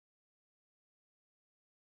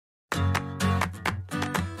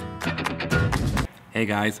Hey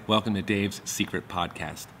guys, welcome to Dave's Secret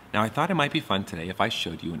Podcast. Now I thought it might be fun today if I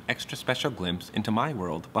showed you an extra special glimpse into my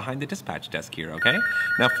world behind the dispatch desk here, okay?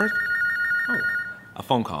 Now first, a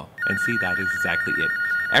phone call. And see, that is exactly it.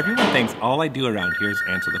 Everyone thinks all I do around here is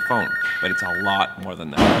answer the phone, but it's a lot more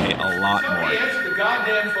than that, okay? A lot more. Answer the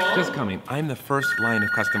goddamn phone. Just coming. I'm the first line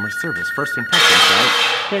of customer service, first impressions, right?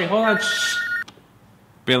 Hey, hold on, shh.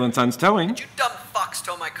 Bill and Son's Towing. You dumb fucks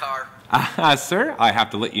tow my car. Sir, I have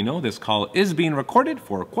to let you know this call is being recorded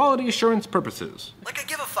for quality assurance purposes. Like I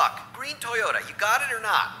give a fuck. Green Toyota, you got it or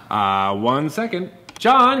not? 1 second.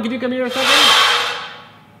 John, can you come here a second?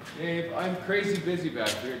 Dave, I'm crazy busy back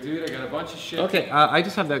here, dude. I got a bunch of shit. Okay, I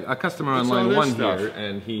just have a customer on line one here,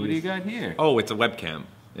 and he's... What do you got here? Oh, it's a webcam.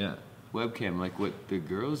 Yeah. Webcam, like what the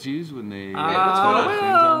girls use when they...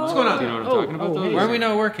 what's going on? Do you know what I'm talking about? hey. Why are we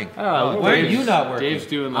not working? Why are you not working? Dave's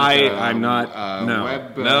doing like I'm not... no.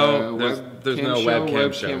 Web, There's no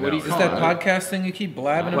webcam show. What do you Is call that it? podcast thing you keep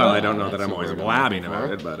blabbing Well, about? I don't know that I'm That's always what we're blabbing looking about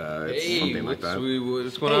for. it, but it's something like that.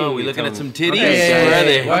 What's going on? We looking at some titties? Hey, Where are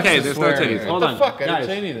they? watch Okay, the there's no swearing. titties. Hold on. fuck? I didn't Guys,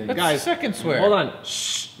 say anything. That's Guys, the second swear. Hold on.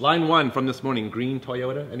 Shh. Line one from this morning. Green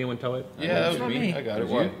Toyota. Anyone tow it? Yeah, that was not me. me. I got it.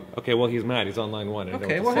 What? Okay, well, he's mad. He's on line one. I don't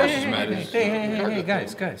Okay, know well, what to hey, say. hey,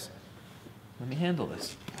 guys. Let me handle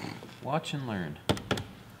this. Watch and learn.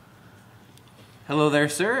 Hello there,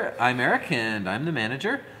 sir. I'm Eric, and I'm the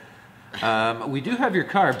manager. We do have your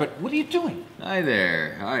car, but what are you doing? Hi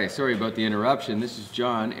there. Hi, sorry about the interruption. This is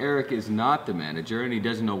John. Eric is not the manager, and he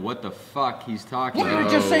doesn't know what the fuck he's talking What about. did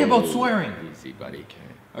I just say about swearing? Easy, buddy.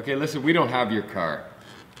 Okay, listen, we don't have your car.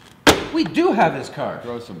 We do have his car.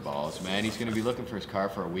 Throw some balls, man. He's gonna be looking for his car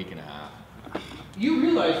for a week and a half. You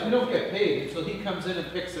realize we don't get paid until he comes in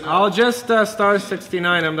and picks it up. I'll just star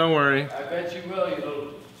 69 him. Don't worry. I bet you will, you little...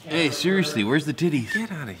 Hey, seriously, where's the titties?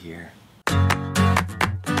 Get out of here.